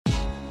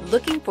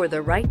Looking for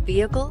the right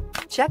vehicle?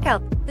 Check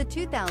out the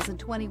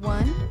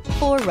 2021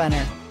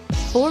 4Runner.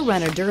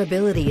 4Runner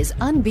durability is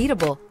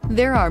unbeatable.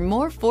 There are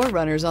more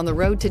 4Runners on the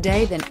road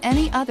today than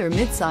any other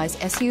midsize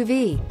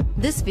SUV.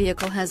 This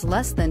vehicle has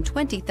less than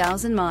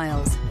 20,000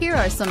 miles. Here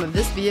are some of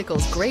this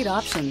vehicle's great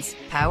options: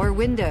 power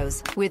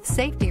windows with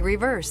safety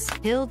reverse,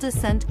 hill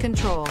descent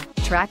control,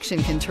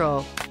 traction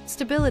control,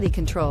 stability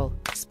control,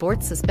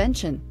 sports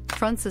suspension,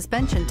 front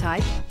suspension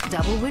type,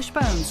 double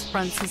wishbones,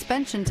 front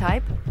suspension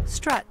type,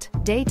 strut,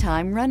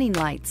 daytime running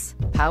lights,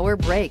 power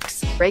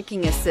brakes,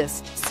 braking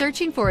assist.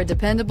 Searching for a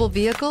dependable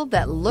vehicle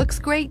that looks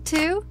great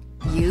too?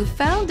 You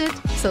found it,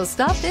 so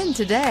stop in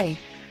today.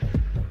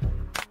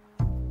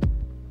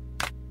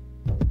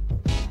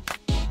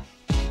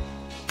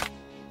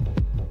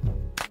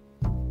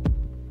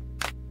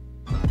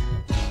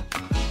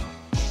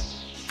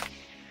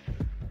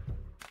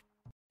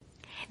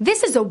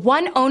 This is a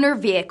one-owner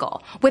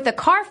vehicle with a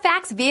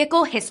Carfax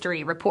Vehicle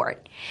History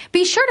Report.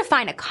 Be sure to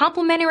find a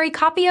complimentary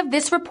copy of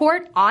this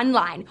report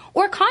online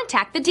or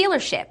contact the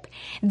dealership.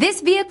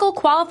 This vehicle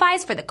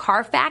qualifies for the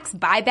Carfax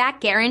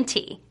Buyback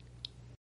Guarantee.